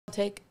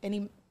take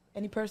any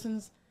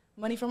person's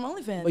money from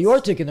OnlyFans. But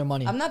you're taking their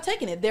money. I'm not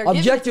taking it. They're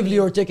objectively,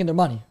 you're taking their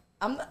money.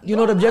 I'm not. Do you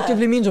know what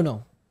objectively means or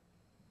no?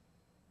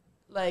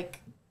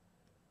 Like,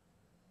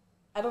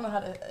 I don't know how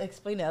to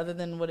explain it other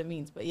than what it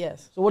means, but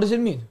yes. So what does it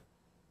mean?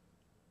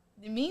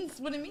 It means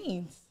what it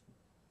means.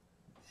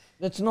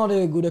 That's not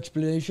a good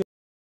explanation.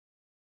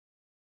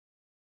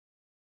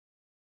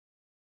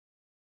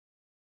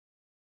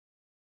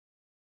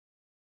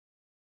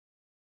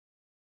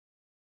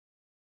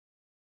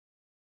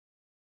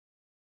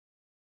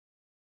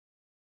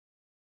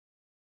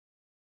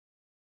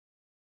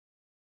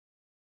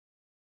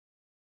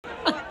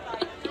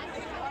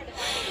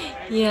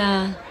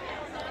 Yeah.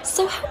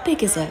 So how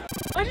big is it?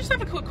 I just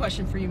have a quick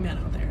question for you men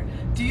out there.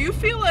 Do you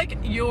feel like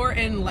you're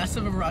in less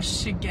of a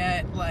rush to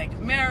get like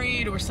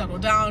married or settle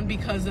down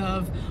because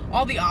of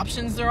all the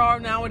options there are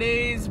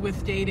nowadays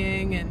with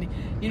dating and,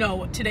 you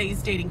know,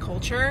 today's dating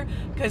culture?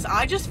 Because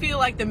I just feel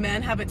like the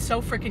men have it so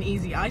freaking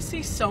easy. I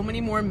see so many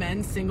more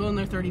men single in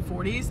their 30s,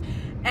 40s,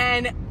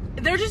 and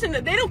they're just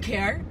they don't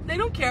care. They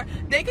don't care.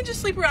 They can just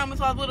sleep around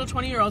with all the little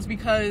 20-year-olds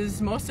because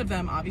most of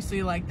them,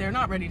 obviously, like, they're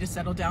not ready to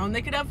settle down.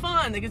 They could have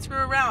fun. They could screw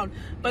around.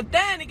 But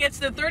then it gets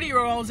to the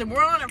 30-year-olds and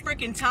we're on a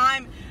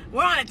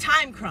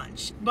time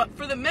crunch. But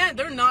for the men,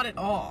 they're not at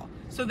all.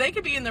 So they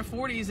could be in their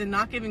 40s and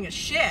not giving a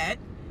shit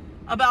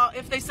about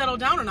if they settle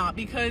down or not,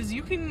 because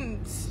you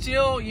can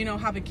still, you know,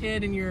 have a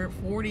kid in your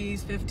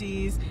 40s,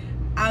 50s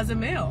as a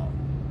male.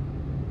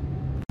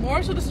 More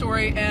to the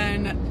story,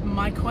 and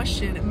my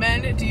question,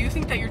 men, do you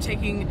think that you're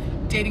taking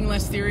dating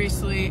less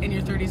seriously in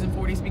your 30s and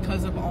 40s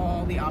because of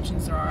all the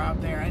options there are out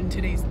there in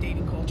today's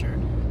dating culture?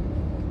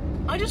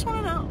 I just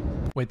want to know.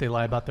 Wait, they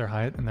lie about their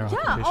height and their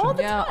occupation? Yeah, all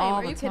the time. All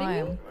Are you kidding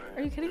me?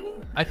 Are you kidding me?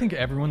 I think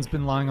everyone's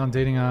been lying on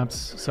dating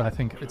apps, so I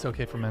think it's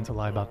okay for men to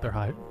lie about their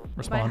height.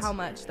 Response. By how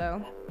much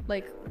though?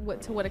 Like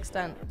to what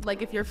extent?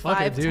 Like if you're Fuck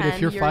 5'10", it, dude. If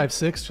you're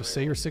 5'6", just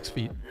say you're 6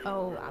 feet.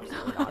 Oh,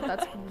 absolutely not.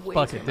 That's way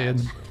Fuck too it, dude.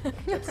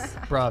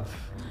 Bruv.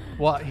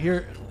 Well,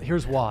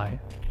 here's why.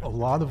 A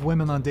lot of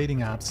women on dating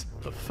apps,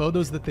 the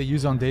photos that they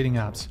use on dating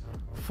apps,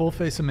 full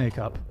face of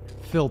makeup,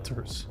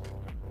 filters.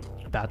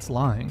 That's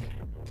lying.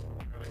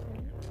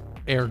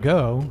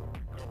 Ergo,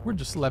 we're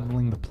just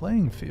leveling the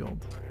playing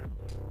field.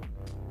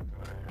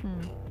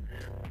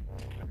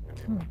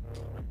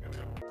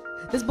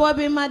 This boy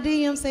be in my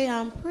DM say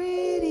I'm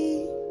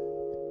pretty.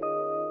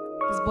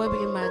 This boy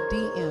be in my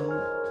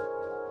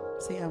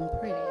DM say I'm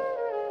pretty.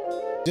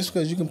 Just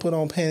because you can put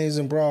on panties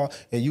and bra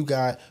and you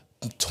got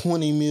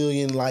 20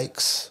 million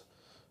likes,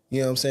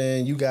 you know what I'm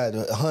saying? You got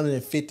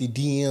 150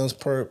 DMs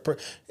per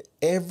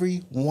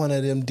every one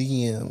of them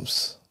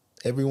DMs,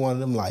 every one of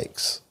them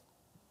likes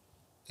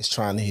is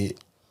trying to hit.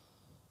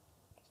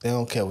 They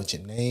don't care what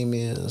your name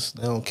is.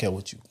 They don't care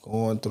what you're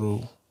going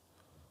through.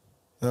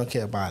 They don't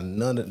care about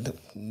none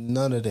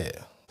of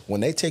that.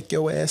 When they take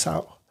your ass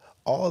out,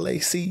 all they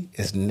see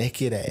is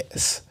naked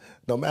ass.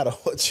 No matter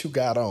what you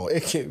got on,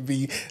 it can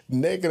be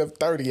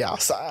 -30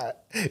 outside.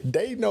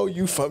 They know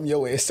you from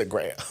your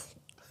Instagram.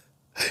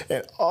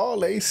 And all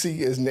they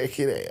see is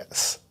naked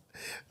ass.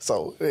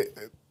 So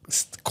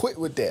quit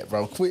with that,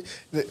 bro. Quit.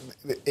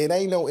 It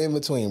ain't no in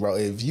between, bro.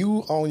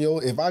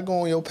 If I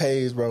go on your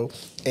page, bro,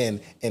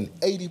 and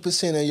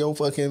 80% of your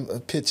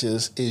fucking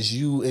pictures is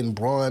you in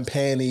bra and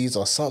panties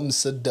or something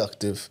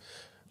seductive,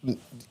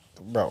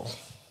 bro.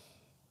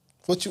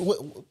 What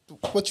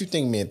you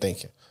think men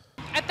thinking?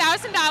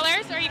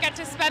 $1,000 or you get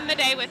to spend the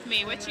day with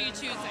me. Which are you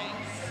choosing?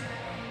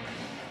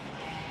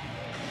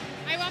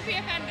 I won't be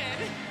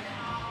offended.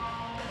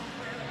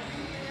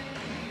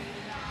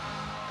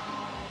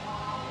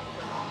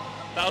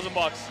 $1,000.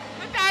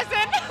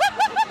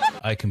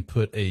 1,000. I can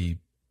put a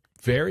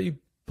very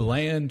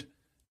bland,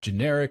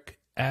 generic,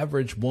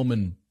 average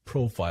woman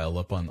profile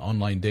up on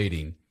online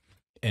dating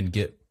and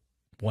get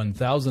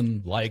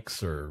 1,000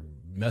 likes or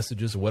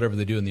messages or whatever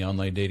they do in the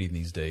online dating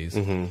these days.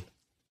 Mm-hmm.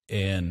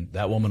 And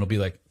that woman will be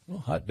like, well,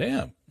 hot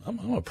damn,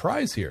 I'm a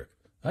prize here.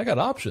 I got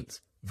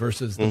options.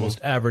 Versus the most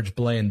average,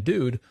 bland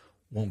dude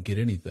won't get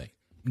anything.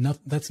 No,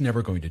 that's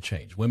never going to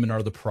change. Women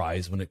are the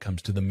prize when it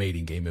comes to the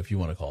mating game, if you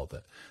want to call it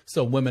that.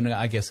 So women,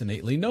 I guess,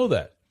 innately know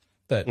that.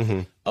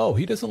 Oh,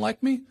 he doesn't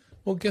like me?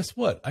 Well, guess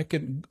what? I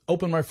could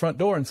open my front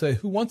door and say,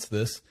 who wants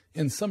this?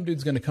 And some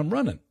dude's going to come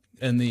running.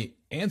 And the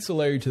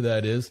ancillary to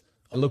that is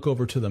I look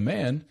over to the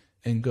man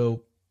and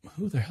go,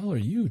 who the hell are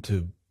you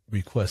to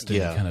request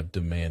any kind of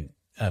demand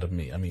out of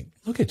me? I mean,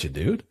 look at you,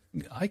 dude.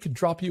 I could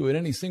drop you at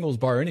any singles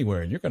bar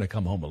anywhere and you're going to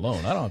come home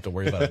alone. I don't have to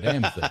worry about a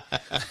damn thing.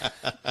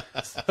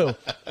 So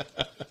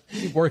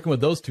you're working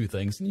with those two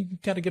things and you can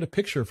kind of get a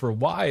picture for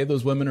why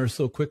those women are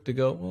so quick to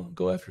go, well,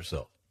 go after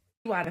yourself.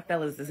 Why the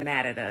fellas is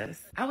mad at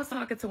us. I was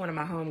talking to one of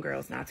my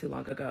homegirls not too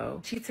long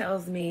ago. She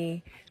tells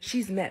me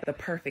she's met the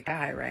perfect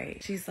guy,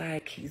 right? She's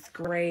like, he's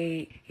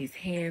great, he's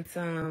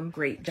handsome,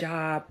 great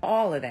job,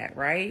 all of that,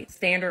 right?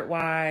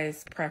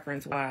 Standard-wise,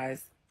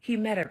 preference-wise. He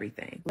met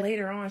everything.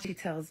 Later on, she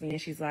tells me, and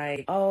she's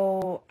like,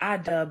 oh, I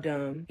dubbed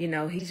him. You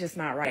know, he's just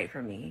not right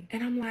for me.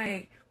 And I'm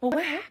like, well,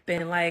 what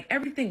happened? Like,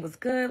 everything was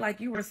good. Like,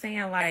 you were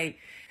saying, like,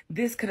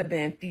 this could have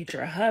been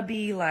future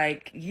hubby.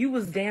 Like, you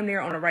was damn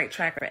near on the right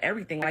track for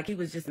everything. Like, he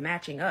was just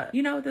matching up.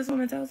 You know what this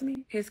woman tells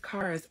me? His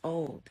car is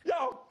old.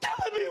 Y'all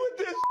killing me with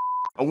this.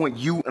 I want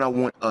you and I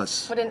want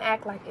us. But then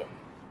act like it.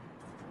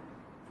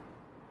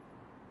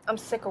 I'm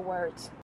sick of words.